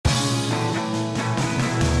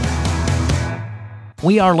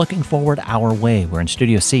We are looking forward our way. We're in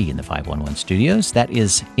Studio C in the 511 Studios. That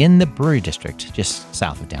is in the Brewery District, just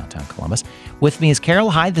south of downtown Columbus. With me is Carol.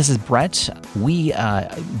 Hi, this is Brett. We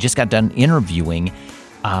just got done interviewing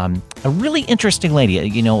a really interesting lady.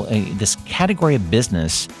 This category of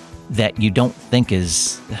business that you don't think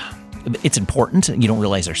is... It's important. You don't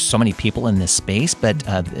realize there's so many people in this space, but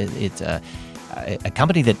it's a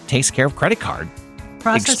company that takes care of credit card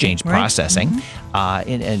exchange processing. Mm-hmm.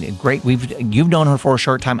 And great. You've known her for a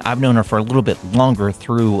short time. I've known her for a little bit longer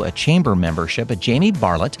through a chamber membership. But Jamie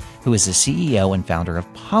Bartlett, who is the CEO and founder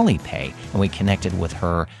of Polypay, and we connected with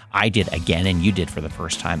her. I did again, and you did for the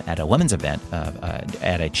first time at a women's event,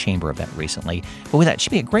 at a chamber event recently. But we thought she'd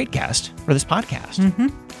be a great guest for this podcast. Mm-hmm.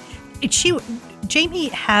 Jamie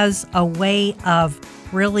has a way of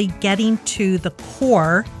really getting to the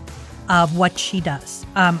core of what she does.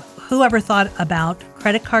 Whoever thought about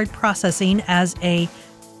credit card processing as a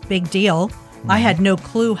big deal? Mm-hmm. I had no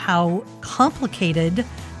clue how complicated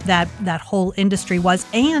that whole industry was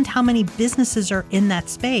and how many businesses are in that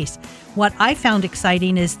space. What I found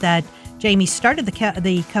exciting is that Jamie started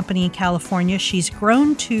the company in California. She's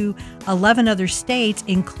grown to 11 other states,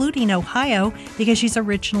 including Ohio, because she's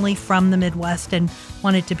originally from the Midwest and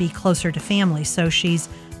wanted to be closer to family. So she's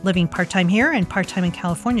living part-time here and part-time in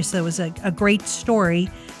California. So it was a great story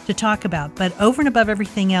to talk about. But over and above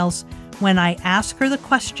everything else, when I ask her the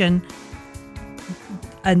question,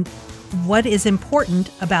 and what is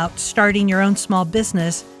important about starting your own small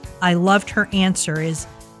business, I loved her answer is,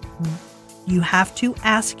 you have to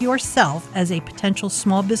ask yourself as a potential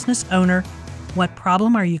small business owner, what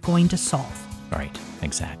problem are you going to solve? Right,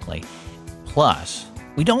 exactly. Plus,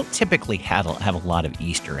 we don't typically have a lot of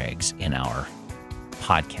Easter eggs in our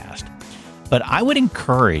podcast, but I would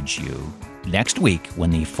encourage you next week when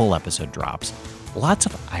the full episode drops, lots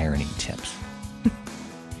of ironing tips.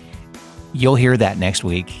 You'll hear that next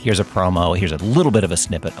week. Here's a promo. Here's a little bit of a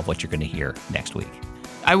snippet of what you're going to hear next week.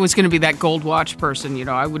 I was going to be that gold watch person.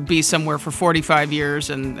 I would be somewhere for 45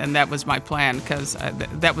 years, and that was my plan, because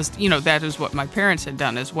that is what my parents had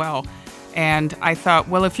done as well. And I thought,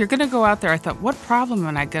 well, if you're going to go out there, I thought, what problem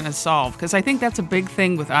am I going to solve? Because I think that's a big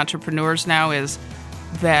thing with entrepreneurs now is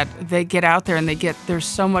that they get out there and there's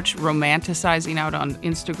so much romanticizing out on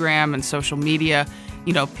Instagram and social media,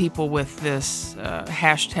 people with this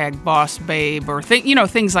hashtag boss babe or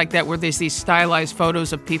things like that, where there's these stylized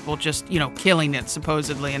photos of people just, killing it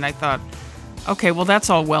supposedly. And I thought, okay, well, that's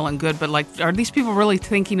all well and good, but are these people really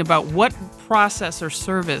thinking about what process or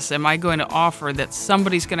service am I going to offer that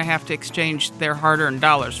somebody's going to have to exchange their hard-earned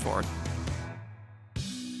dollars for?